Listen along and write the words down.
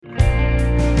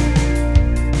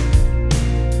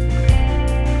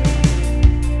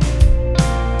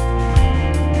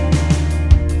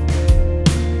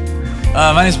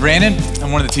My name is Brandon.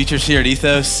 I'm one of the teachers here at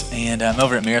Ethos, and I'm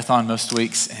over at Marathon most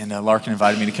weeks, and Larkin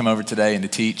invited me to come over today and to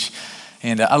teach.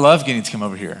 And I love getting to come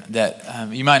over here.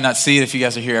 You might not see it if you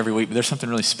guys are here every week, but there's something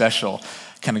really special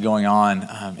kind of going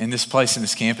on in this place, in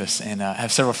this campus. And I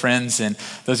have several friends, and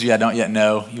those of you I don't yet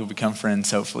know, you'll become friends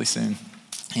hopefully soon.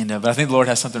 But I think the Lord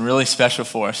has something really special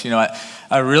for us.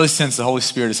 I really sense the Holy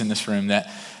Spirit is in this room, that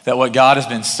what God has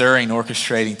been stirring,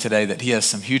 orchestrating today, that he has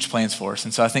some huge plans for us.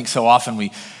 And so I think so often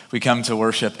we come to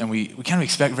worship and we kind of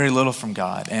expect very little from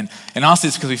God. And honestly,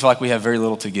 it's because we feel like we have very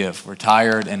little to give. We're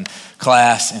tired, and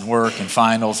class and work and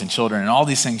finals and children and all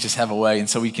these things just have a way. And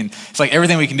so it's like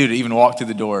everything we can do to even walk through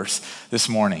the doors this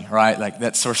morning, right? Like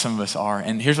that's where some of us are.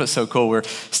 And here's what's so cool. We're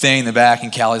standing in the back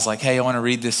and Callie's like, hey, I want to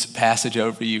read this passage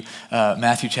over you,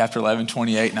 Matthew chapter 11,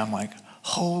 28. And I'm like,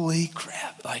 holy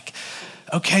crap. Like,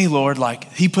 okay, Lord,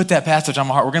 like he put that passage on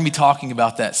my heart. We're going to be talking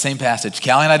about that same passage.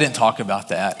 Callie and I didn't talk about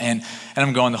that. And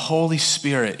I'm going, the Holy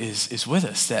Spirit is with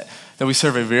us, that we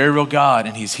serve a very real God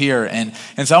and he's here. And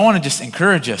so I want to just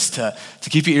encourage us to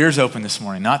keep your ears open this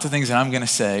morning, not to things that I'm going to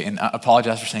say. And I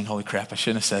apologize for saying, holy crap, I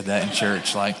shouldn't have said that in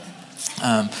church.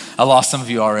 I lost some of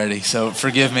you already, so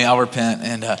forgive me, I'll repent.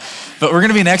 But we're going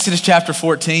to be in Exodus chapter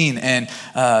 14, and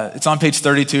it's on page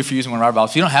 32 if you're using one of our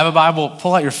Bibles. If you don't have a Bible,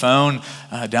 pull out your phone,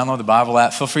 download the Bible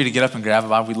app. Feel free to get up and grab a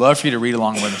Bible. We'd love for you to read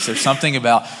along with us. There's something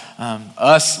about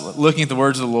us looking at the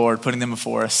words of the Lord, putting them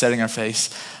before us, setting our face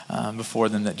before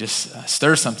them that just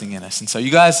stirs something in us. And so you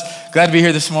guys, glad to be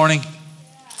here this morning?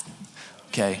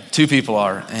 Okay, 2 people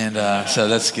are, and so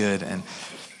that's good. And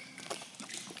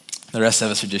the rest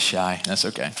of us are just shy. That's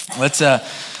okay.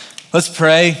 Let's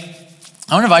pray.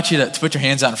 I want to invite you to put your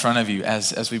hands out in front of you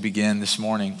as we begin this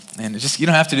morning. And it's just, you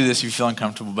don't have to do this if you feel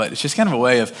uncomfortable, but it's just kind of a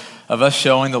way of us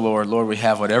showing the Lord, we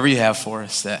have whatever you have for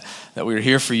us, that we're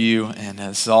here for you, and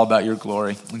this is all about your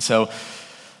glory. And so,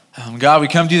 God, we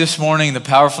come to you this morning in the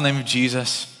powerful name of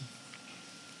Jesus.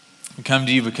 We come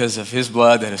to you because of his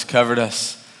blood that has covered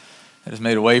us, that has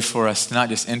made a way for us to not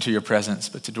just enter your presence,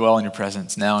 but to dwell in your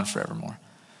presence now and forevermore.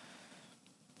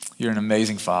 You're an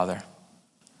amazing Father.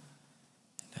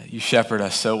 You shepherd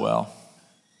us so well.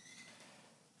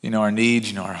 You know our needs,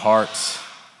 you know our hearts.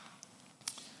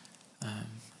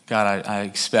 God, I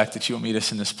expect that you will meet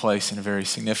us in this place in a very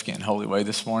significant and holy way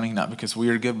this morning, not because we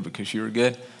are good, but because you are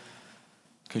good,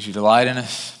 because you delight in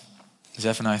us.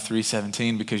 Zephaniah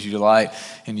 3:17, because you delight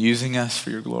in using us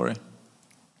for your glory.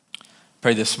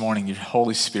 Pray this morning your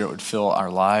Holy Spirit would fill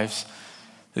our lives,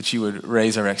 that you would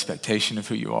raise our expectation of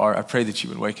who you are. I pray that you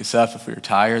would wake us up if we are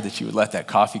tired, that you would let that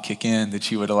coffee kick in, that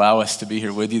you would allow us to be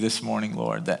here with you this morning,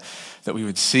 Lord, that we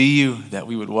would see you, that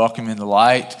we would welcome in the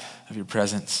light of your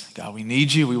presence. God, we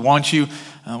need you. We want you.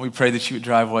 We pray that you would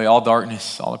drive away all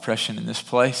darkness, all oppression in this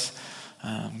place.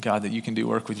 God, that you can do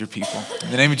work with your people.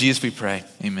 In the name of Jesus, we pray.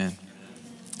 Amen.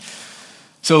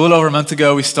 So a little over a month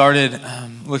ago, we started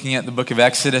looking at the book of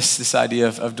Exodus, this idea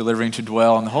of delivering to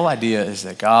dwell. And the whole idea is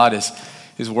that God is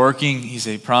working. He's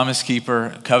a promise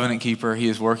keeper, covenant keeper. He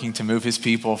is working to move his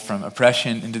people from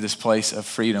oppression into this place of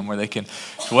freedom where they can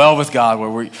dwell with God,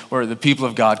 where the people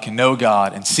of God can know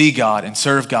God and see God and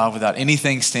serve God without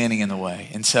anything standing in the way.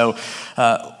 And so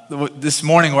this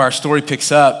morning where our story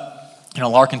picks up,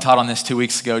 Larkin taught on this 2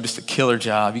 weeks ago, just a killer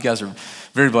job. You guys are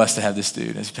very blessed to have this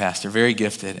dude as a pastor, very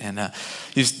gifted. And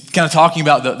he's kind of talking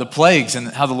about the plagues and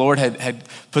how the Lord had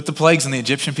put the plagues on the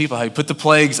Egyptian people, how he put the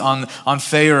plagues on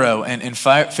Pharaoh. And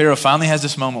Pharaoh finally has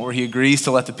this moment where he agrees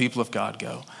to let the people of God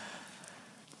go.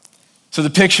 So the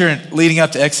picture leading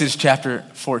up to Exodus chapter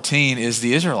 14 is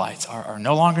the Israelites are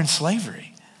no longer in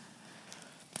slavery.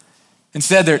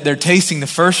 Instead, they're tasting the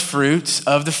first fruits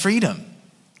of the freedom.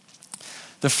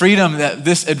 The freedom, that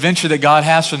this adventure that God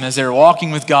has for them as they're walking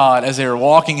with God, as they're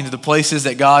walking into the places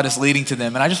that God is leading to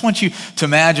them. And I just want you to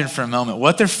imagine for a moment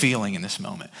what they're feeling in this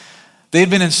moment. They've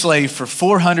been enslaved for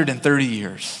 430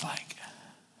 years.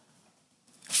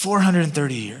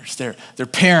 430 years. Their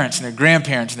parents and their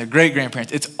grandparents and their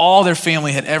great-grandparents, it's all their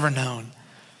family had ever known.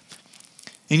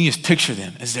 And you just picture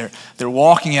them as they're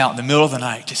walking out in the middle of the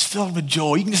night, just filled with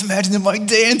joy. You can just imagine them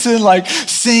dancing,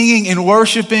 singing and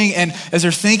worshiping, and as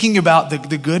they're thinking about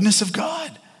the goodness of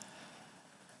God,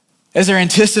 as they're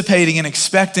anticipating and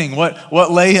expecting what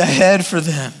lay ahead for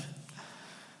them.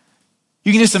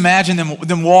 You can just imagine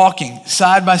them walking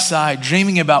side by side,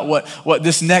 dreaming about what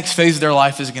this next phase of their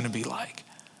life is going to be like.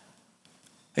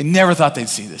 They never thought they'd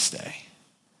see this day.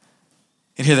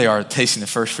 And here they are tasting the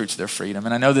first fruits of their freedom.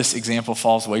 And I know this example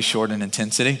falls way short in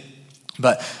intensity,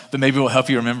 but maybe it will help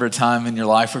you remember a time in your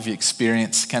life where you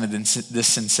experienced kind of this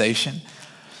sensation.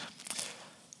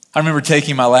 I remember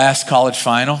taking my last college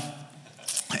final,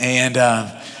 and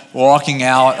walking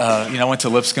out, I went to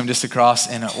Lipscomb just across,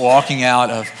 and walking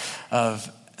out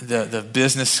of the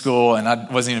business school, and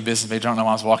I wasn't even a business major. I don't know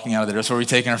why I was walking out of there. That's where we were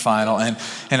taking our final, and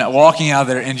walking out of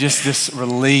there, and just this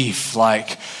relief,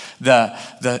 like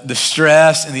the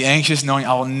stress and the anxious knowing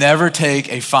I will never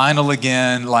take a final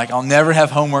again, like I'll never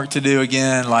have homework to do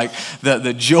again, like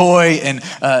the joy, and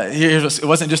it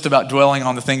wasn't just about dwelling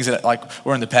on the things that like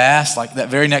were in the past. Like that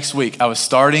very next week, I was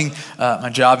starting my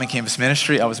job in campus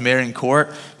ministry. I was marrying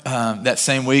Court that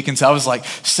same week, and so I was like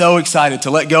so excited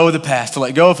to let go of the past, to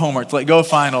let go of homework, to let go of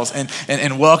finals,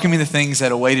 and welcoming the things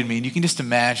that awaited me. And you can just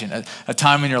imagine a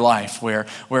time in your life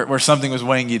where something was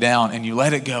weighing you down, and you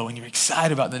let it go, and you're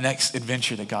excited about the next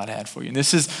adventure that God had for you. And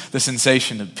this is the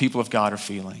sensation that people of God are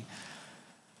feeling.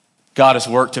 God has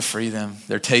worked to free them.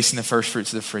 They're tasting the first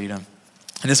fruits of the freedom.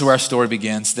 And this is where our story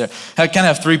begins. I kind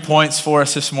of have 3 points for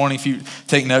us this morning. If you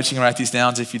take notes, you can write these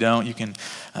down. If you don't, you can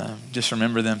just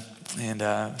remember them.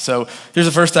 And so here's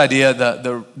the first idea: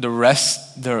 the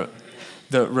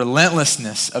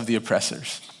relentlessness of the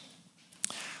oppressors.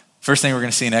 First thing we're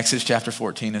going to see in Exodus chapter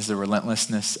 14 is the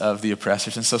relentlessness of the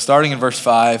oppressors. And so starting in verse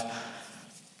 5,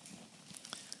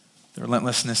 the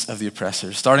relentlessness of the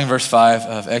oppressors. Starting in verse 5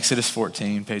 of Exodus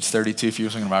 14, page 32, if you're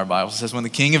looking at our Bibles, it says, when the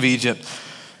king of Egypt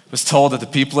was told that the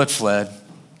people had fled,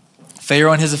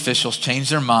 Pharaoh and his officials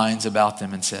changed their minds about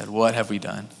them and said, what have we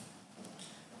done?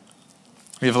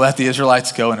 We have let the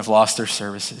Israelites go and have lost their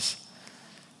services.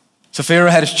 So Pharaoh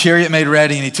had his chariot made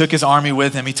ready, and he took his army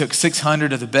with him. He took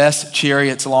 600 of the best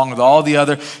chariots along with all the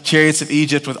other chariots of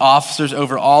Egypt with officers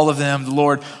over all of them. The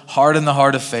Lord hardened the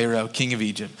heart of Pharaoh, king of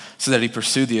Egypt, so that he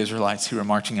pursued the Israelites who were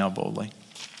marching out boldly.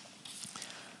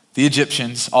 The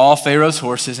Egyptians, all Pharaoh's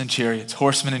horses and chariots,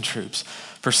 horsemen and troops,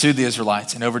 pursued the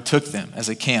Israelites and overtook them as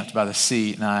they camped by the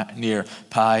sea near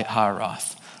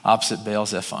Pi-Hahiroth, opposite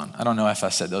Baal-Zephon. I don't know if I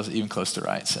said those even close to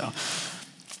right. So,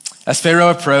 as Pharaoh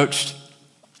approached,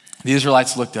 the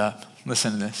Israelites looked up.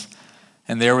 Listen to this.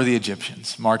 And there were the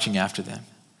Egyptians marching after them.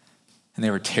 And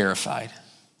they were terrified.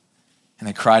 And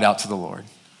they cried out to the Lord.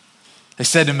 They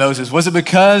said to Moses, was it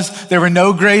because there were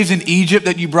no graves in Egypt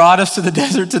that you brought us to the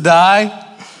desert to die?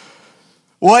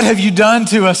 What have you done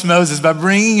to us, Moses, by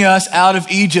bringing us out of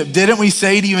Egypt? Didn't we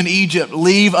say to you in Egypt,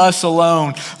 leave us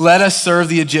alone, let us serve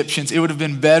the Egyptians? It would have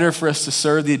been better for us to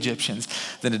serve the Egyptians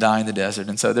than to die in the desert.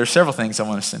 And so there's several things I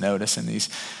want us to notice in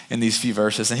these few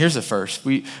verses. And here's the first.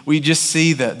 We just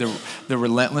see the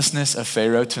relentlessness of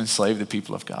Pharaoh to enslave the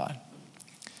people of God.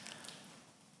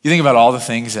 You think about all the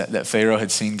things that Pharaoh had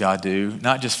seen God do,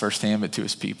 not just firsthand, but to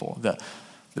his people.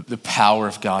 The power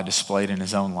of God displayed in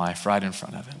his own life right in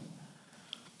front of him.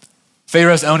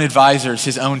 Pharaoh's own advisors,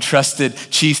 his own trusted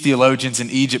chief theologians in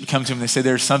Egypt come to him and they say,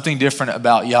 there's something different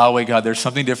about Yahweh God. There's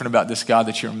something different about this God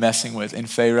that you're messing with. And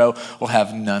Pharaoh will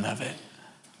have none of it.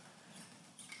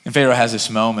 And Pharaoh has this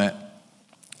moment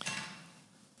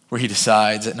where he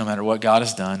decides that no matter what God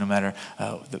has done, no matter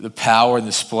the power and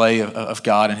display of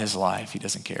God in his life, he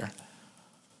doesn't care.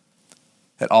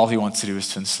 That all he wants to do is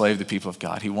to enslave the people of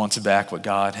God. He wants back what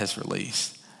God has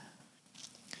released.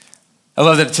 I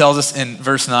love that it tells us in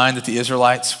verse 9 that the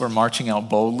Israelites were marching out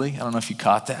boldly. I don't know if you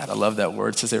caught that. I love that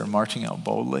word. It says they were marching out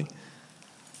boldly.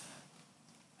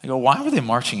 I go, why were they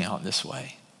marching out this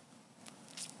way?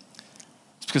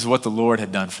 It's because of what the Lord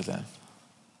had done for them.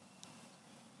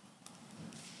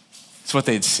 It's what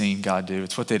they'd seen God do.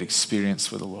 It's what they'd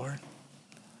experienced with the Lord.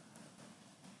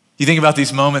 You think about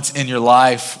these moments in your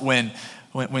life when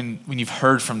you've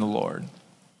heard from the Lord.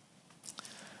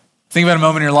 Think about a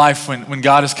moment in your life when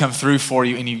God has come through for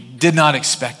you and you did not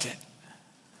expect it.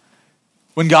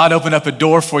 When God opened up a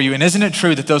door for you. And isn't it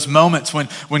true that those moments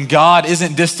when God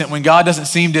isn't distant, when God doesn't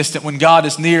seem distant, when God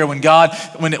is near, when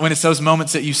it's those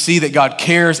moments that you see that God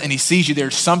cares and he sees you,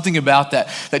 there's something about that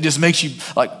just makes you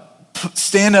like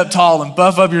stand up tall and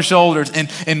buff up your shoulders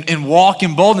and walk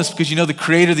in boldness because you know the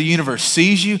creator of the universe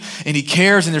sees you and he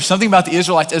cares. And there's something about the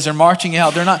Israelites as they're marching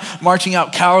out. They're not marching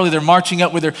out cowardly. They're marching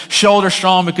up with their shoulders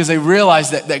strong because they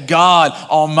realize that God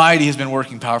Almighty has been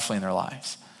working powerfully in their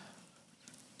lives.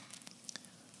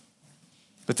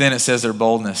 But then it says their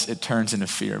boldness, it turns into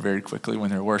fear very quickly when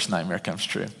their worst nightmare comes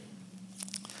true.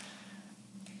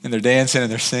 And they're dancing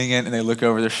and they're singing and they look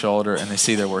over their shoulder and they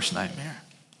see their worst nightmare.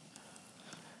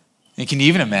 And can you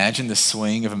even imagine the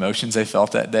swing of emotions they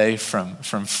felt that day from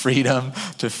freedom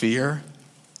to fear?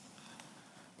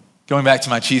 Going back to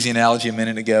my cheesy analogy a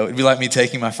minute ago, it'd be like me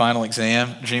taking my final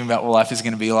exam, dreaming about what life is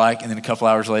going to be like, and then a couple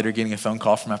hours later getting a phone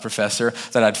call from my professor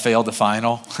that I'd failed the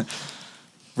final.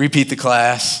 Repeat the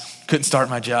class, couldn't start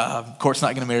my job. Court's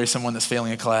not going to marry someone that's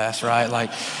failing a class, right?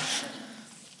 Like,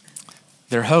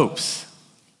 their hopes,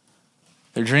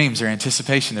 their dreams, their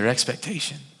anticipation, their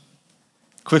expectation.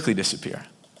 quickly disappear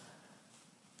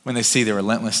when they see the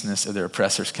relentlessness of their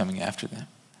oppressors coming after them,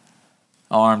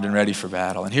 armed and ready for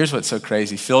battle. And here's what's so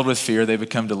crazy. Filled with fear, they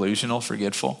become delusional,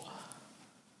 forgetful.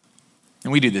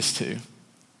 And we do this too.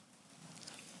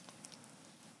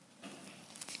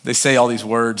 They say all these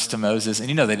words to Moses, and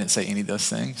they didn't say any of those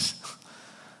things.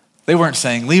 They weren't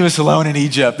saying, leave us alone in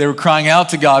Egypt. They were crying out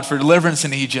to God for deliverance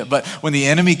in Egypt. But when the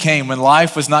enemy came, when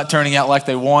life was not turning out like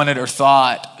they wanted or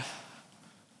thought,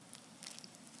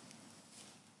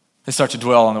 they start to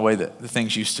dwell on the way that the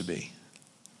things used to be.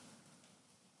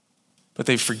 But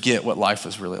they forget what life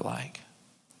was really like.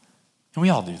 And we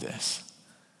all do this.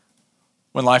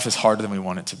 When life is harder than we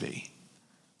want it to be.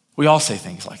 We all say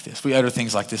things like this. We utter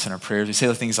things like this in our prayers. We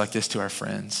say things like this to our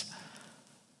friends.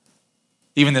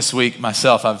 Even this week,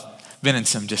 myself, I've been in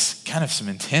some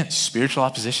intense spiritual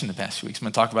opposition the past few weeks. I'm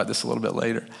going to talk about this a little bit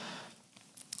later.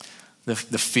 The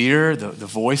fear, the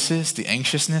voices, the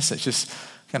anxiousness that's just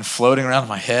kind of floating around in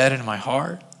my head and in my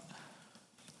heart.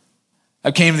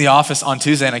 I came to the office on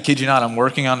Tuesday, and I kid you not, I'm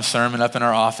working on a sermon up in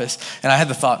our office, and I had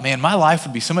the thought, man, my life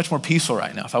would be so much more peaceful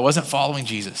right now if I wasn't following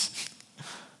Jesus.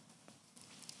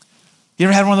 You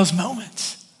ever had one of those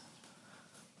moments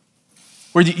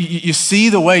where you see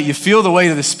the weight, you feel the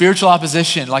weight of the spiritual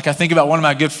opposition? Like I think about one of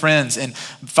my good friends, and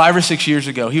 5 or 6 years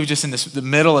ago, he was just in the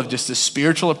middle of just this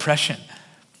spiritual oppression.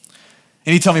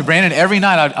 And he'd tell me, Brandon, every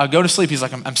night I'll go to sleep. He's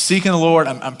like, I'm seeking the Lord,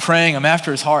 I'm praying, I'm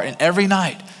after his heart. And every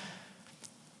night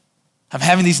I'm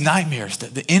having these nightmares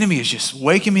that the enemy is just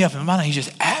waking me up in my mind. He's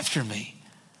just after me.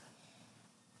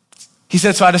 He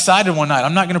said, so I decided one night,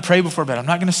 I'm not going to pray before bed. I'm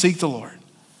not going to seek the Lord.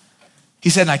 He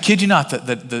said, and I kid you not,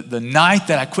 the night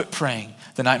that I quit praying,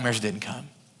 the nightmares didn't come.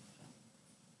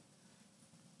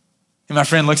 And my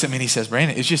friend looks at me and he says,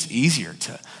 Brandon, it's just easier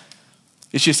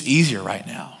right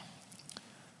now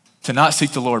to not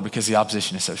seek the Lord because the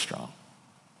opposition is so strong.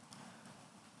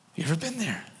 You ever been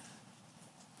there?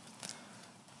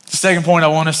 The second point I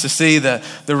want us to see, the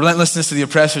relentlessness of the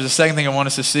oppressors. The second thing I want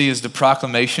us to see is the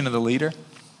proclamation of the leader.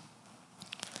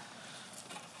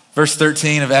 Verse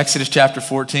 13 of Exodus chapter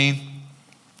 14.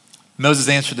 Moses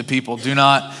answered the people, do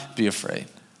not be afraid.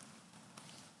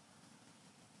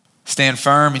 Stand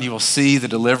firm and you will see the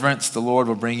deliverance the Lord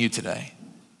will bring you today.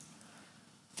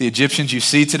 The Egyptians you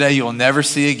see today, you will never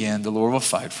see again. The Lord will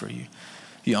fight for you.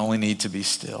 You only need to be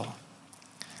still.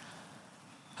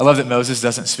 I love that Moses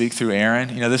doesn't speak through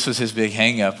Aaron. This was his big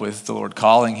hang up with the Lord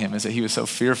calling him, is that he was so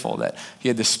fearful that he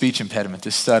had this speech impediment,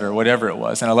 this stutter, whatever it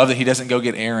was. And I love that he doesn't go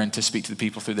get Aaron to speak to the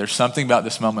people through. There's something about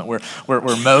this moment where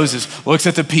Moses looks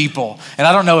at the people. And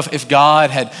I don't know if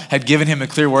God had given him a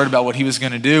clear word about what he was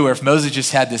going to do, or if Moses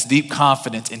just had this deep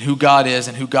confidence in who God is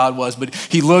and who God was. But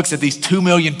he looks at these 2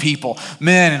 million people,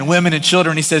 men and women and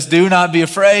children. He says, do not be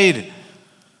afraid.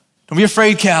 Don't be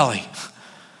afraid, Callie.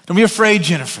 Don't be afraid,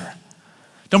 Jennifer.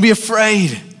 Don't be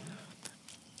afraid.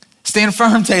 Stand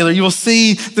firm, Taylor. You will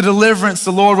see the deliverance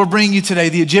the Lord will bring you today.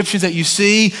 The Egyptians that you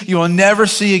see, you will never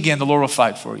see again. The Lord will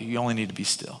fight for you. You only need to be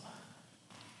still.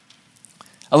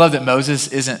 I love that Moses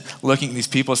isn't looking at these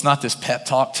people. It's not this pep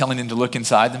talk telling them to look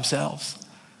inside themselves.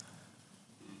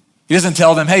 He doesn't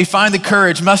tell them, hey, find the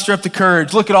courage, muster up the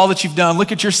courage. Look at all that you've done.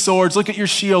 Look at your swords. Look at your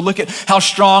shield. Look at how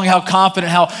strong, how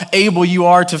confident, how able you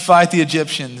are to fight the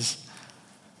Egyptians.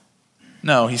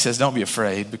 No, he says, don't be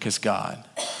afraid because God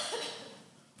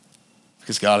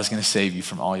is going to save you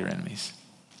from all your enemies.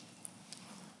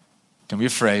 Don't be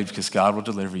afraid because God will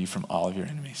deliver you from all of your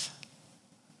enemies.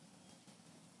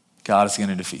 God is going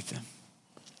to defeat them.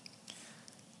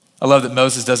 I love that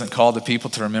Moses doesn't call the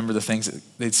people to remember the things that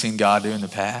they'd seen God do in the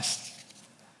past.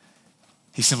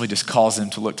 He simply just calls them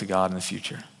to look to God in the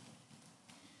future.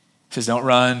 He says, don't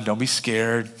run, don't be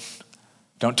scared,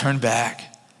 don't turn back.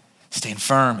 Stand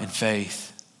firm in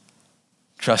faith.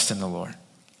 Trust in the Lord.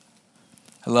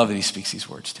 I love that he speaks these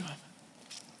words to him.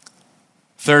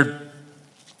 Third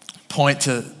point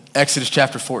to Exodus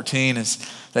chapter 14 is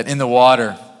that in the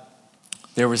water,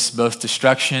 there was both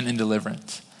destruction and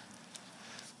deliverance.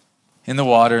 In the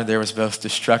water, there was both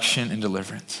destruction and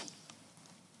deliverance.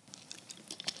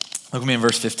 Look at me in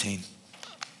verse 15. It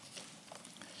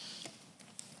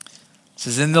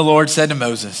says, then the Lord said to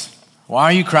Moses, why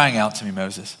are you crying out to me,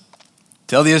 Moses?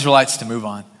 Tell the Israelites to move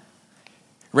on.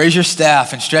 Raise your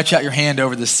staff and stretch out your hand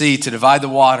over the sea to divide the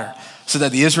water so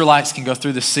that the Israelites can go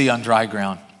through the sea on dry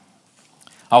ground.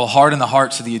 I will harden the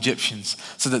hearts of the Egyptians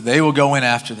so that they will go in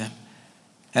after them.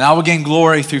 And I will gain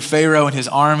glory through Pharaoh and his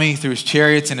army, through his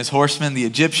chariots and his horsemen. The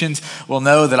Egyptians will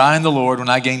know that I am the Lord when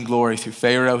I gain glory through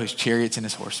Pharaoh, his chariots, and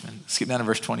his horsemen. Skip down to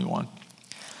verse 21.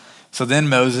 So then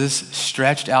Moses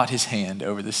stretched out his hand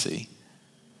over the sea.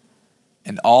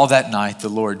 And all that night the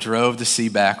Lord drove the sea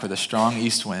back with a strong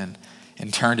east wind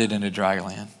and turned it into dry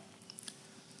land.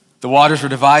 The waters were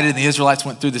divided, and the Israelites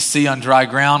went through the sea on dry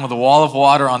ground with a wall of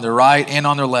water on their right and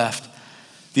on their left.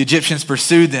 The Egyptians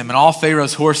pursued them, and all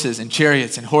Pharaoh's horses and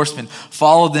chariots and horsemen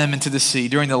followed them into the sea.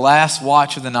 During the last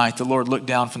watch of the night, the Lord looked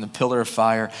down from the pillar of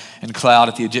fire and cloud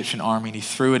at the Egyptian army, and he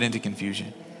threw it into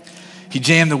confusion. He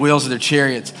jammed the wheels of their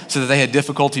chariots so that they had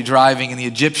difficulty driving, and the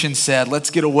Egyptians said,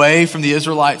 "Let's get away from the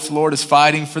Israelites. The Lord is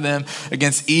fighting for them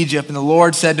against Egypt." And the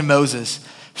Lord said to Moses,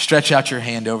 "Stretch out your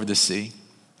hand over the sea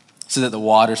so that the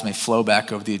waters may flow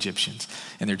back over the Egyptians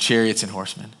and their chariots and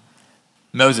horsemen."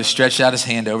 Moses stretched out his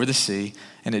hand over the sea,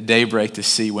 and at daybreak the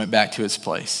sea went back to its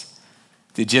place.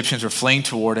 The Egyptians were fleeing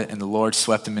toward it, and the Lord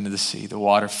swept them into the sea. The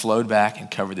water flowed back and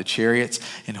covered the chariots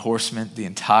and horsemen, the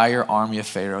entire army of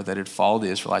Pharaoh that had followed the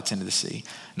Israelites into the sea.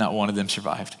 Not one of them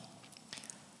survived.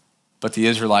 But the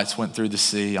Israelites went through the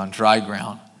sea on dry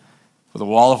ground with a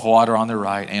wall of water on their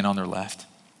right and on their left.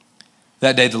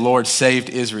 That day the Lord saved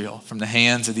Israel from the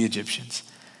hands of the Egyptians,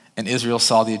 and Israel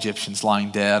saw the Egyptians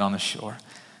lying dead on the shore.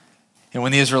 And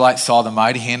when the Israelites saw the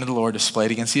mighty hand of the Lord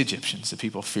displayed against the Egyptians, the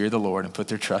people feared the Lord and put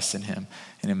their trust in him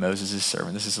and in Moses his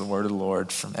servant. This is the word of the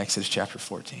Lord from Exodus chapter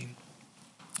 14.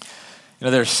 You know,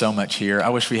 there's so much here. I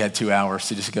wish we had 2 hours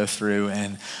to just go through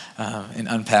and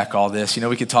unpack all this. You know,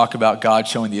 we could talk about God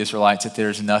showing the Israelites that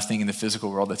there's nothing in the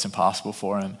physical world that's impossible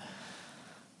for him.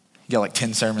 You got like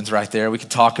 10 sermons right there. We could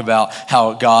talk about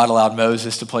how God allowed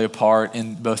Moses to play a part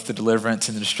in both the deliverance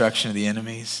and the destruction of the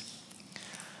enemies.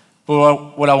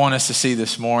 But what I want us to see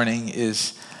this morning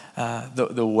is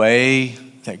the way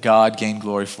that God gained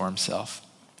glory for himself.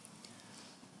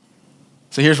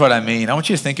 So here's what I mean. I want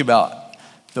you to think about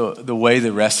the way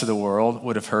the rest of the world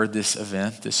would have heard this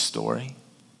event, this story.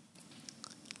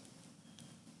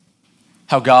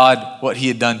 How God, what he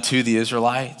had done to the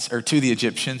Israelites, or to the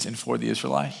Egyptians and for the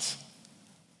Israelites.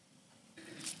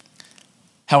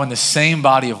 How in the same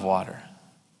body of water,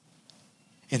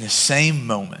 in the same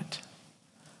moment,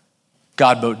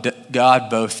 God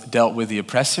both dealt with the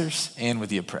oppressors and with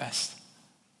the oppressed.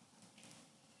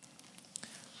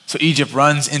 So Egypt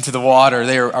runs into the water.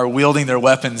 They are wielding their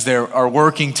weapons. They are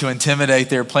working to intimidate.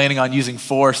 They're planning on using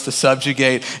force to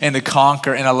subjugate and to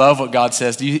conquer. And I love what God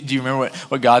says. Do you remember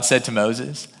what God said to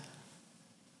Moses?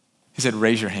 He said,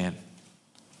 raise your hand.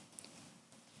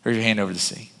 Raise your hand over the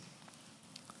sea.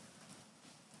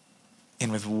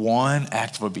 And with one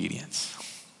act of obedience,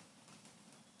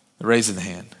 the raise of the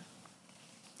hand,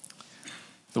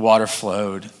 the water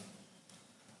flowed.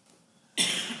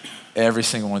 Every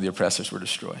single one of the oppressors were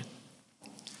destroyed.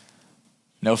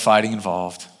 No fighting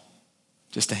involved,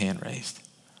 just a hand raised.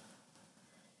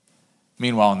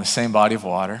 Meanwhile, in the same body of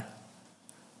water,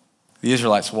 the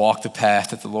Israelites walked the path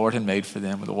that the Lord had made for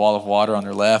them with a wall of water on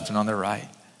their left and on their right.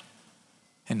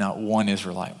 And not one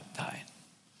Israelite died.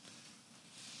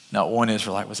 Not one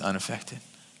Israelite was unaffected.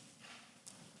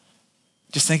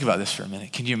 Just think about this for a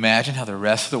minute. Can you imagine how the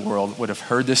rest of the world would have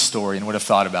heard this story and would have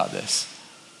thought about this?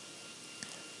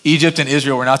 Egypt and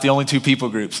Israel were not the only two people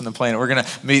groups on the planet. We're going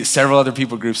to meet several other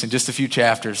people groups in just a few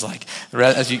chapters, like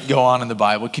as you go on in the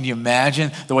Bible. Can you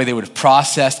imagine the way they would have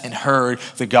processed and heard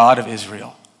the God of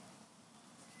Israel?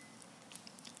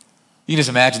 You can just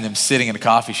imagine them sitting in a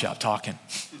coffee shop talking.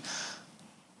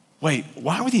 Wait,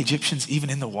 why were the Egyptians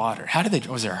even in the water?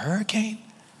 Was there a hurricane?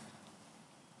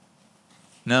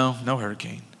 No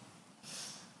hurricane.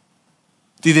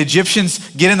 Did the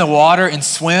Egyptians get in the water and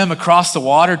swim across the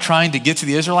water trying to get to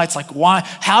the Israelites? Like, why?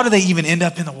 How did they even end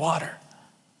up in the water?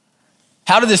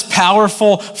 How did this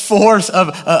powerful force of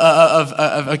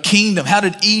a kingdom, how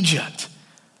did Egypt?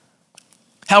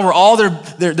 How were all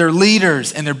their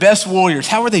leaders and their best warriors,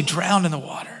 how were they drowned in the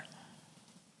water?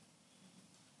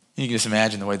 You can just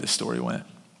imagine the way this story went.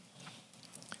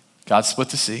 God split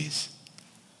the seas.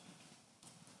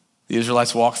 The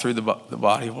Israelites walked through the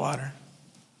body of water.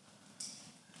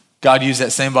 God used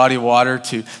that same body of water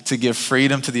to give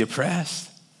freedom to the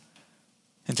oppressed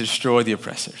and to destroy the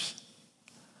oppressors.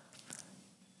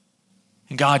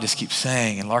 And God just keeps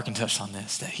saying, and Larkin touched on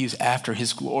this, that he's after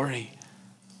his glory.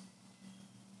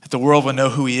 That the world will know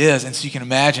who he is. And so you can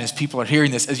imagine as people are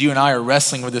hearing this, as you and I are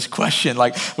wrestling with this question,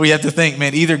 like we have to think,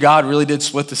 man, either God really did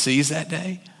split the seas that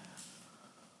day,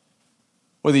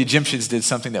 or the Egyptians did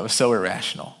something that was so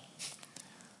irrational.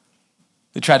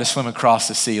 They tried to swim across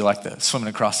the sea like swimming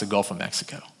across the Gulf of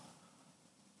Mexico.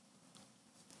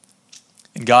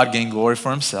 And God gained glory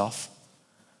for himself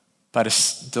by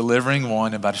delivering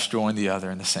one and by destroying the other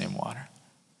in the same water.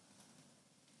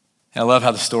 And I love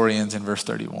how the story ends in verse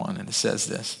 31, and it says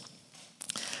this.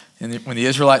 And when the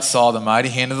Israelites saw the mighty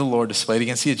hand of the Lord displayed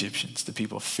against the Egyptians, the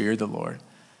people feared the Lord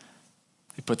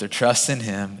They put their trust in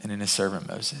him and in his servant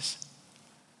Moses.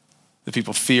 The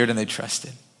people feared and they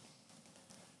trusted.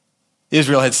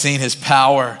 Israel had seen his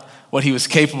power, what he was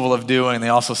capable of doing. They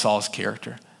also saw his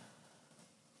character,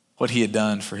 what he had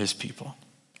done for his people.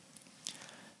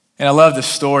 And I love the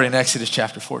story in Exodus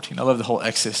chapter 14. I love the whole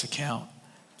Exodus account.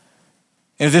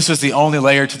 And if this was the only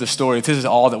layer to the story, if this is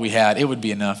all that we had, it would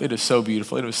be enough. It is so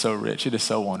beautiful. It is so rich. It is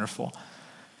so wonderful.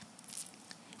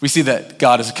 We see that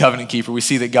God is a covenant keeper. We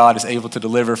see that God is able to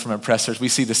deliver from oppressors. We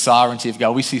see the sovereignty of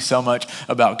God. We see so much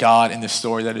about God in this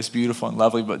story that is beautiful and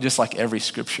lovely, but just like every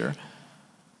scripture,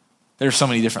 there are so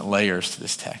many different layers to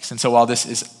this text. And so while this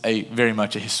is very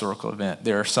much a historical event,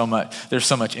 there's so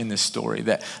much in this story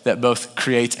that both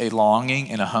creates a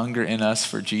longing and a hunger in us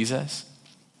for Jesus.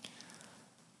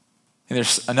 And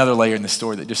there's another layer in the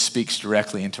story that just speaks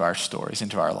directly into our stories,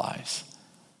 into our lives.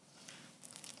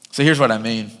 So here's what I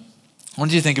mean. I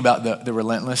want you to think about the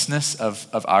relentlessness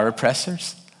of our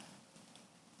oppressors.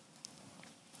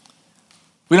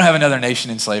 We don't have another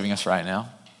nation enslaving us right now,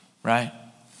 right?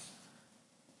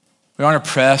 We aren't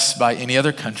oppressed by any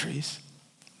other countries.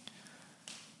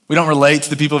 We don't relate to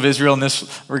the people of Israel in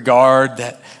this regard,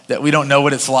 that we don't know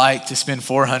what it's like to spend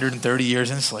 430 years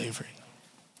in slavery.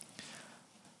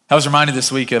 I was reminded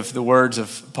this week of the words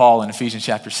of Paul in Ephesians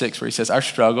chapter 6, where he says, our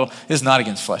struggle is not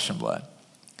against flesh and blood.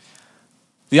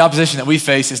 The opposition that we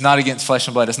face is not against flesh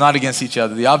and blood. It's not against each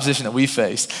other. The opposition that we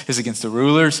face is against the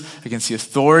rulers, against the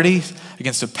authorities,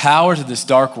 against the powers of this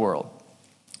dark world,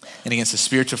 and against the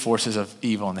spiritual forces of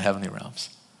evil in the heavenly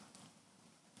realms.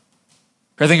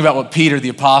 I think about what Peter, the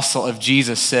apostle of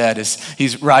Jesus, said as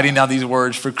he's writing down these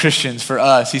words for Christians, for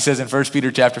us. He says in 1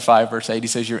 Peter chapter 5, verse 8, he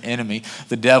says, your enemy,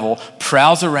 the devil,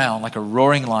 prowls around like a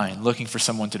roaring lion looking for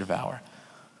someone to devour.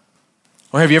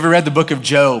 Or have you ever read the book of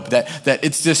Job, that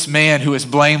it's this man who is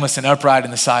blameless and upright in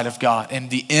the sight of God,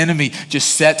 and the enemy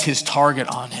just sets his target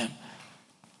on him?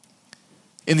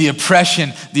 In the oppression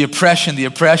of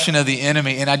the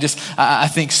enemy. And I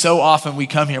think so often we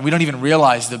come here, we don't even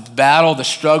realize the battle, the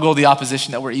struggle, the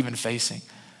opposition that we're even facing.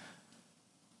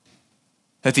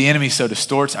 That the enemy so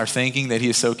distorts our thinking, that he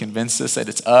is so convinced us that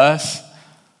it's us.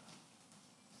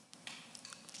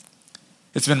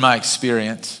 It's been my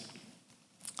experience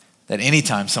that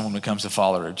anytime someone becomes a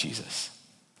follower of Jesus,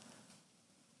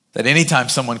 that anytime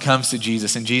someone comes to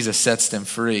Jesus and Jesus sets them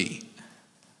free,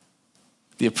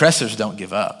 the oppressors don't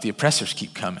give up. The oppressors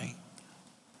keep coming.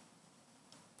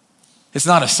 It's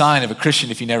not a sign of a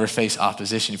Christian if you never face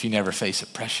opposition, if you never face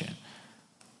oppression.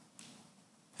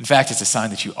 In fact, it's a sign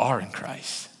that you are in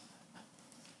Christ,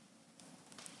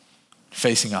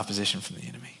 facing opposition from the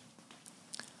enemy.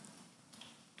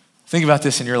 Think about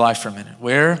this in your life for a minute.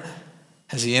 Where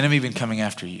has the enemy been coming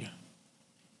after you?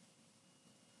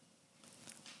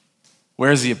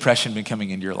 Where has the oppression been coming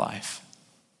into your life?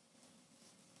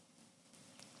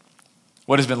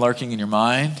 What has been lurking in your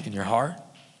mind, in your heart?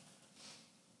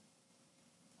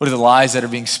 What are the lies that are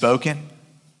being spoken?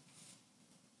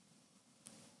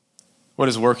 What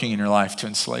is working in your life to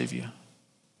enslave you,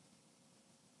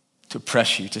 to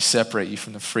oppress you, to separate you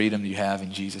from the freedom you have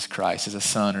in Jesus Christ as a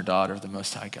son or daughter of the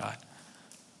Most High God?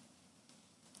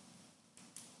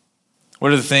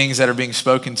 What are the things that are being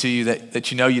spoken to you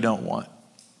that you know you don't want?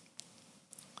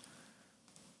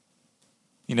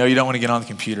 You know you don't want to get on the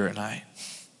computer at night.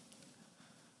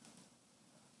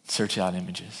 Search out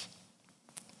images.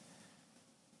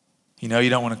 You know you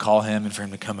don't want to call him and for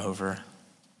him to come over.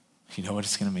 You know what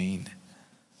it's going to mean.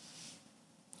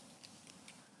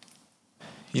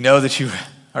 You know that you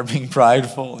are being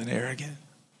prideful and arrogant.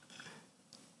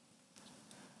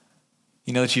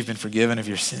 You know that you've been forgiven of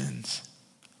your sins.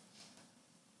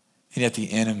 And yet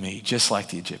the enemy, just like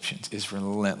the Egyptians, is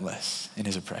relentless in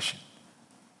his oppression,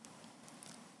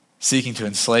 seeking to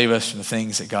enslave us from the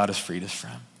things that God has freed us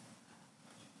from.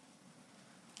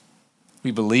 We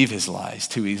believe his lies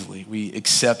too easily. We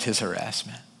accept his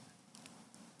harassment.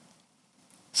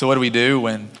 So what do we do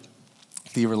when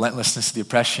the relentlessness of the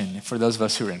oppression for those of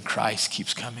us who are in Christ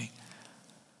keeps coming?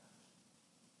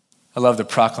 I love the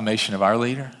proclamation of our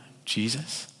leader,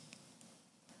 Jesus.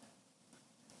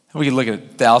 We could look at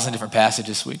 1,000 different passages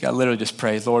this week. I literally just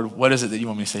prayed, Lord, what is it that you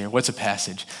want me to say here? What's a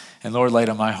passage? And Lord laid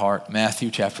on my heart, Matthew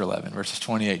chapter 11, verses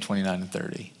 28, 29, and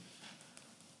 30.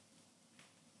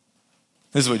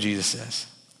 This is what Jesus says.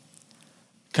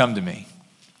 Come to me.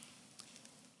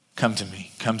 Come to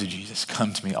me. Come to Jesus.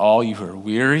 Come to me, all you who are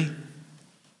weary.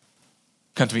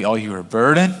 Come to me, all you who are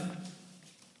burdened.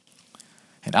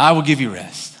 And I will give you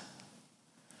rest.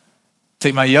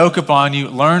 Take my yoke upon you.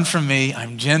 Learn from me.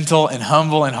 I'm gentle and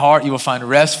humble in heart. You will find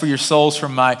rest for your souls, for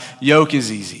my yoke is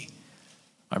easy.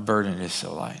 My burden is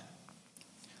so light.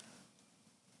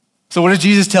 So what does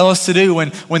Jesus tell us to do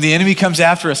when the enemy comes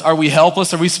after us? Are we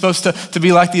helpless? Are we supposed to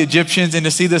be like the Egyptians and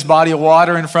to see this body of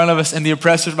water in front of us and the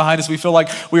oppressors behind us? We feel like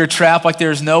we are trapped, like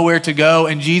there's nowhere to go.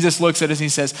 And Jesus looks at us and he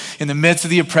says, in the midst of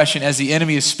the oppression, as the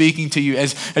enemy is speaking to you,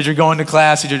 as you're going to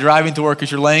class, as you're driving to work,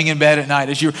 as you're laying in bed at night,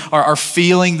 as you are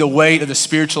feeling the weight of the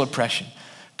spiritual oppression,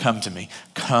 come to me,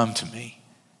 come to me.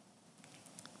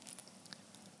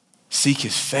 Seek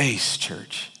his face,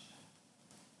 church.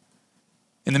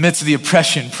 In the midst of the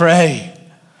oppression, pray.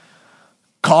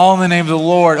 Call on the name of the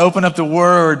Lord. Open up the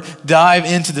word. Dive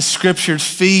into the scriptures.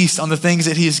 Feast on the things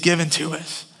that he has given to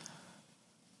us.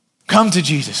 Come to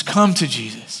Jesus. Come to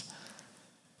Jesus.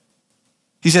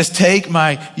 He says, take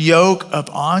my yoke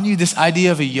upon you. This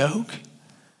idea of a yoke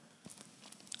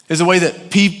is the way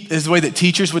that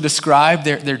teachers would describe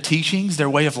their teachings, their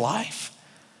way of life.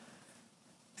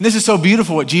 And this is so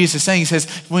beautiful what Jesus is saying. He says,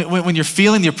 when you're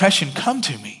feeling the oppression, come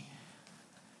to me.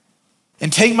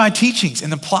 And take my teachings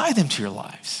and apply them to your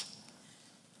lives.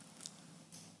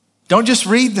 Don't just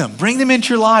read them. Bring them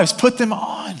into your lives. Put them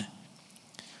on.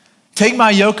 Take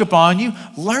my yoke upon you.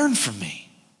 Learn from me.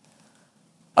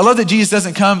 I love that Jesus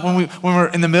doesn't come when we're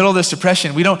in the middle of this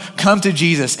depression. We don't come to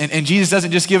Jesus and Jesus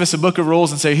doesn't just give us a book of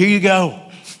rules and say, here you go.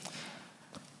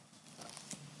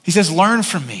 He says, learn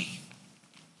from me.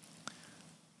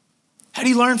 How do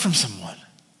you learn from someone?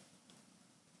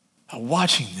 By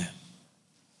watching them.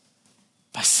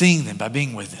 By seeing them, by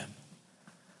being with them.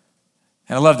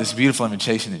 And I love this beautiful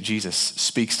invitation that Jesus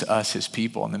speaks to us, his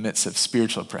people, in the midst of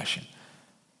spiritual oppression.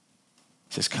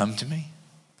 He says, come to me.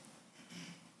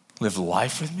 Live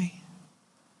life with me.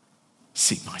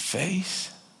 Seek my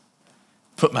face.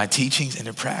 Put my teachings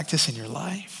into practice in your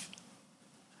life.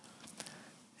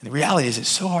 And the reality is it's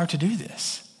so hard to do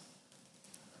this.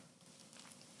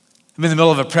 I'm in the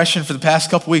middle of oppression for the past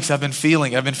couple weeks. I've been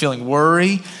feeling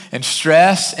worry and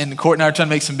stress, and Court and I are trying to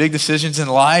make some big decisions in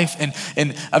life,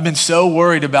 and I've been so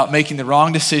worried about making the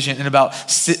wrong decision and about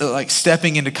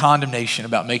stepping into condemnation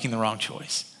about making the wrong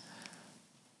choice.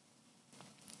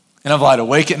 And I've lied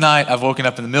awake at night. I've woken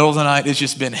up in the middle of the night. It's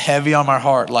just been heavy on my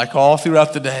heart, like all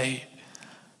throughout the day.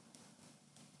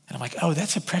 And I'm like, oh,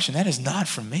 that's oppression. That is not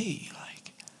from me.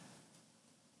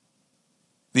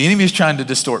 The enemy is trying to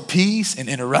distort peace and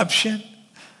interruption.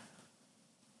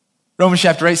 Romans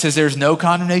chapter 8 says there's no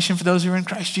condemnation for those who are in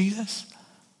Christ Jesus.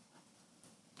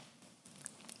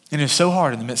 And it's so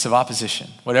hard in the midst of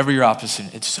opposition, whatever your opposition,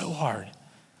 it's so hard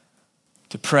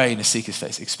to pray and to seek his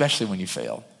face, especially when you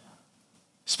failed,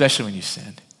 especially when you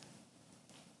sinned.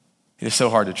 It is so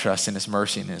hard to trust in his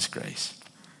mercy and in his grace.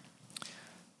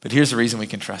 But here's the reason we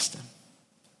can trust him.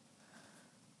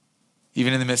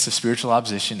 Even in the midst of spiritual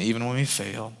opposition, even when we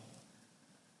fail,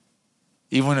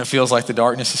 even when it feels like the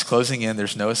darkness is closing in,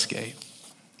 there's no escape.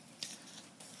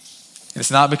 And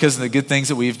it's not because of the good things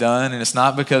that we've done, and it's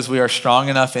not because we are strong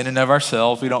enough in and of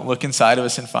ourselves. We don't look inside of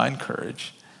us and find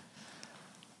courage.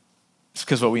 It's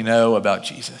because what we know about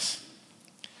Jesus,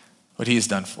 what he has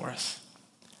done for us.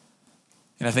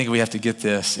 And I think we have to get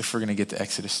this if we're going to get the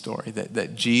Exodus story,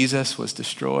 that Jesus was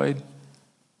destroyed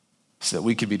so that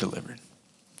we could be delivered.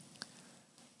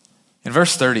 And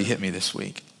verse 30 hit me this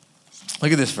week.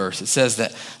 Look at this verse. It says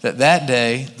that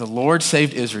day the Lord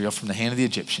saved Israel from the hand of the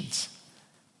Egyptians.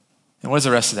 And what does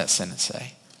the rest of that sentence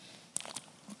say?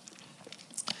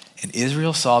 And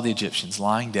Israel saw the Egyptians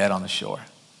lying dead on the shore.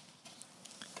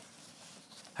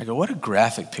 I go, what a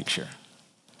graphic picture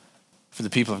for the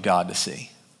people of God to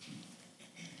see.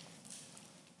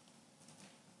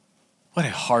 What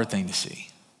a hard thing to see.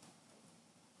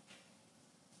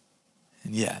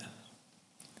 And yet,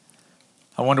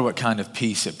 I wonder what kind of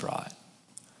peace it brought.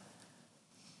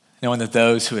 Knowing that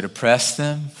those who had oppressed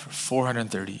them for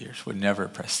 430 years would never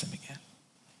oppress them again.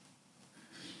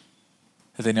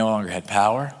 That they no longer had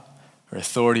power or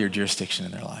authority or jurisdiction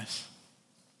in their lives.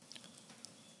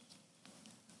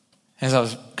 As I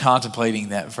was contemplating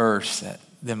that verse, that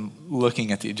them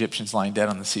looking at the Egyptians lying dead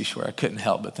on the seashore, I couldn't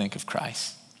help but think of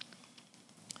Christ.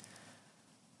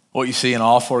 What you see in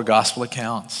all four gospel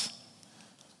accounts,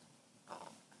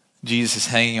 Jesus is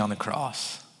hanging on the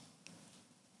cross,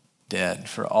 dead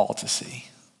for all to see.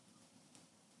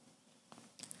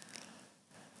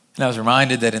 And I was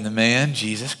reminded that in the man,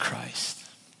 Jesus Christ,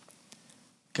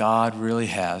 God really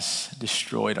has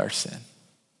destroyed our sin.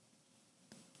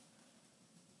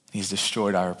 He's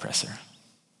destroyed our oppressor.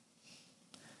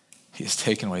 He has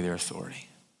taken away their authority.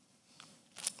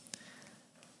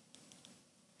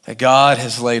 That God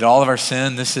has laid all of our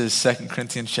sin. This is 2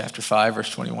 Corinthians chapter 5, verse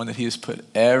 21, that he has put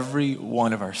every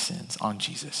one of our sins on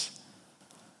Jesus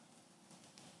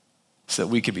so that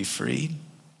we could be freed,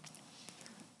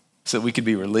 so that we could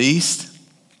be released,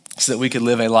 so that we could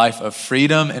live a life of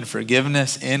freedom and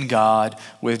forgiveness in God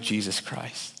with Jesus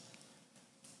Christ.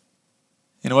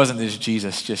 And it wasn't that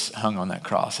Jesus just hung on that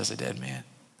cross as a dead man.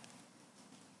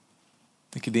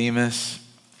 Nicodemus,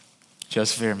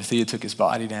 Joseph of Arimathea took his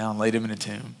body down, laid him in a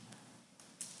tomb.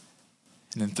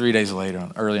 And then 3 days later,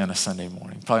 early on a Sunday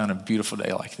morning, probably on a beautiful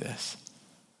day like this,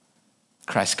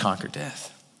 Christ conquered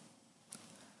death.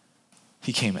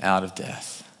 He came out of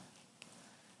death.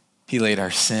 He laid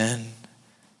our sin,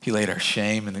 he laid our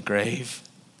shame in the grave,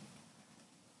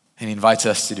 and he invites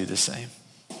us to do the same.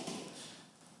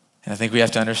 And I think we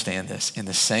have to understand this. In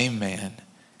the same man,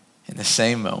 in the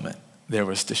same moment, there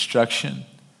was destruction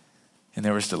and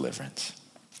there was deliverance.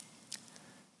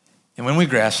 And when we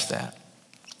grasp that,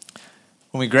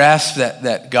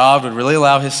 that God would really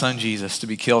allow his son Jesus to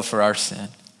be killed for our sin,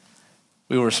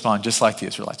 we will respond just like the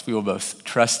Israelites. We will both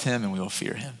trust him and we will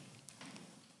fear him.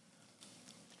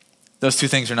 Those two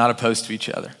things are not opposed to each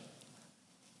other.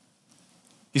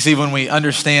 You see, when we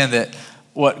understand that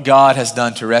what God has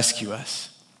done to rescue us,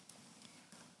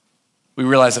 we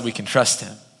realize that we can trust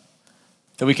him,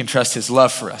 that we can trust his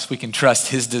love for us. We can trust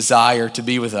his desire to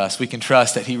be with us. We can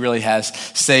trust that he really has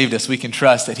saved us. We can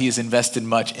trust that he has invested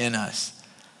much in us,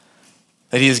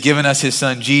 that he has given us his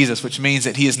son Jesus, which means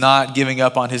that he is not giving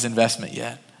up on his investment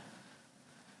yet.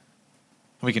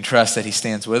 We can trust that he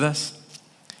stands with us,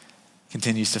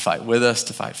 continues to fight with us,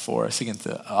 to fight for us against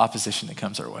the opposition that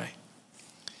comes our way.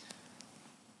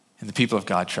 And the people of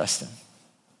God trust him.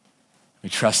 We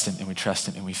trust him and we trust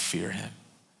him and we fear him.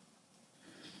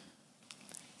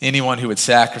 Anyone who would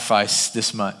sacrifice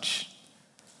this much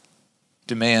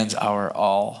demands our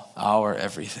all, our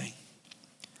everything.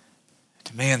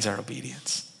 Demands our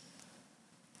obedience.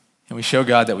 And we show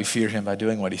God that we fear him by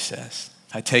doing what he says,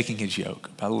 by taking his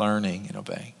yoke, by learning and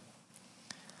obeying.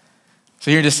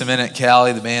 So here in just a minute,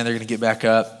 Callie, the band, they're going to get back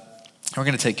up. We're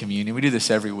going to take communion. We do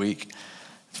this every week.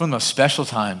 It's one of the most special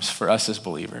times for us as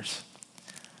believers.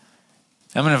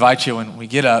 I'm going to invite you when we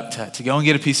get up to go and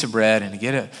get a piece of bread and to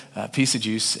get a piece of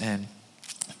juice and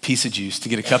to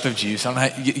get a cup of juice. I don't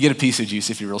know how, get a piece of juice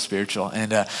if you're real spiritual,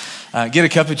 and get a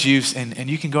cup of juice, and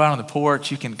you can go out on the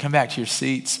porch. You can come back to your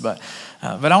seats, but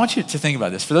I want you to think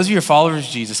about this. For those of you who are followers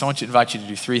of Jesus, I want to invite you to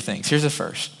do three things. Here's the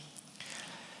first.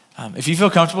 If you feel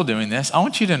comfortable doing this, I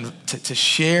want you to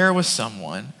share with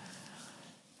someone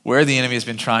where the enemy has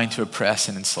been trying to oppress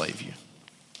and enslave you.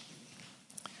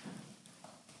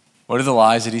 What are the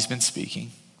lies that he's been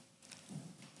speaking?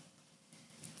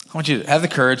 I want you to have the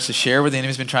courage to share where the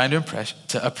enemy's been trying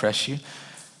to oppress you.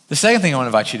 The second thing I want to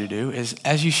invite you to do is,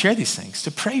 as you share these things,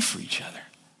 to pray for each other.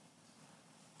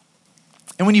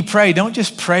 And when you pray, don't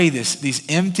just pray these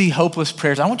empty, hopeless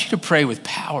prayers. I want you to pray with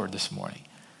power this morning.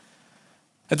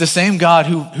 That the same God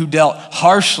who dealt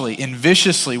harshly and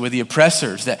viciously with the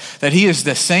oppressors, that he is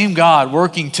the same God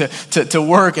working to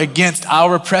work against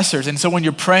our oppressors. And so when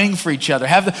you're praying for each other,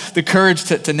 have the courage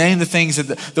to name the things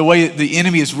that the way the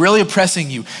enemy is really oppressing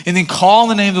you, and then call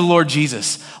in the name of the Lord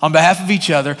Jesus on behalf of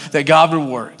each other, that God would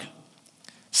work,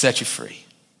 set you free.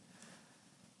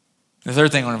 The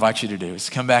third thing I want to invite you to do is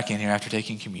to come back in here after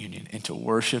taking communion and to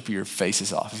worship your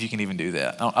faces off, if you can even do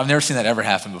that. I've never seen that ever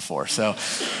happen before.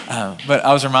 But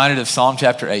I was reminded of Psalm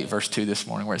chapter 8, verse 2 this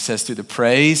morning, where it says, through the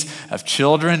praise of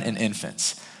children and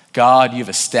infants, God, you've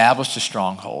established a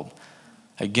stronghold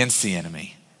against the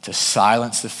enemy to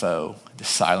silence the foe, to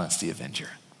silence the avenger.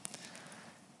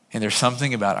 And there's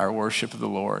something about our worship of the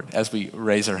Lord as we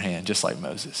raise our hand, just like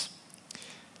Moses,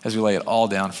 as we lay it all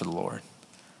down for the Lord,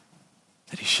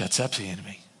 that he shuts up the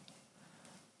enemy,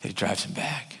 that he drives him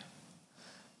back.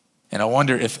 And I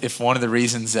wonder if one of the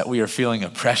reasons that we are feeling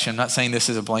oppression, I'm not saying this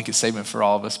is a blanket statement for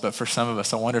all of us, but for some of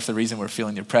us, I wonder if the reason we're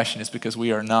feeling the oppression is because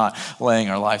we are not laying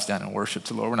our lives down in worship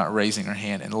to the Lord. We're not raising our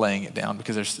hand and laying it down,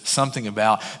 because there's something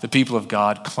about the people of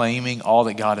God claiming all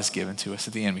that God has given to us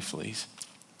that the enemy flees.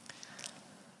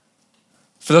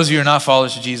 For those of you who are not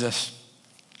followers of Jesus,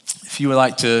 if you would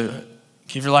like to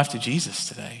give your life to Jesus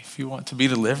today, if you want to be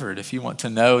delivered, if you want to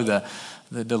know the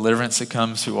deliverance that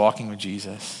comes through walking with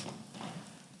Jesus.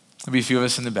 There'll be a few of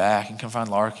us in the back, and come find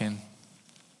Larkin.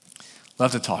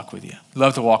 Love to talk with you.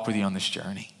 Love to walk with you on this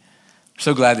journey. We're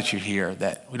so glad that you're here,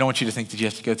 that we don't want you to think that you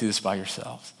have to go through this by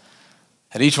yourselves.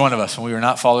 That each one of us, when we were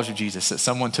not followers of Jesus, that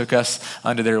someone took us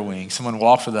under their wing, someone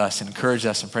walked with us and encouraged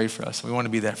us and prayed for us. We want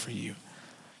to be that for you.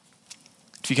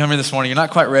 If you come here this morning, you're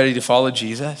not quite ready to follow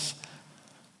Jesus,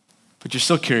 but you're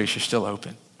still curious, you're still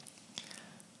open.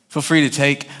 Feel free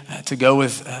to go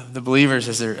with the believers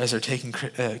as they're taking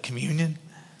communion.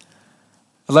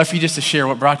 I'd love for you just to share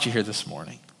what brought you here this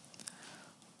morning,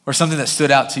 or something that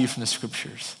stood out to you from the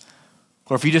scriptures.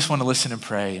 Or if you just want to listen and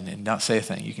pray and not say a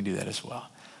thing, you can do that as well.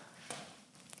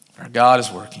 Our God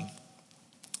is working.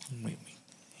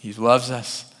 He loves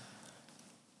us.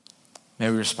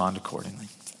 May we respond accordingly.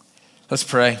 Let's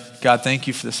pray. God, thank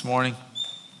you for this morning.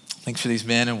 Thanks for these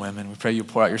men and women. We pray you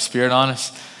pour out your Spirit on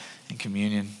us in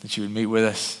communion, that you would meet with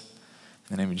us.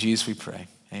 In the name of Jesus we pray.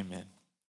 Amen.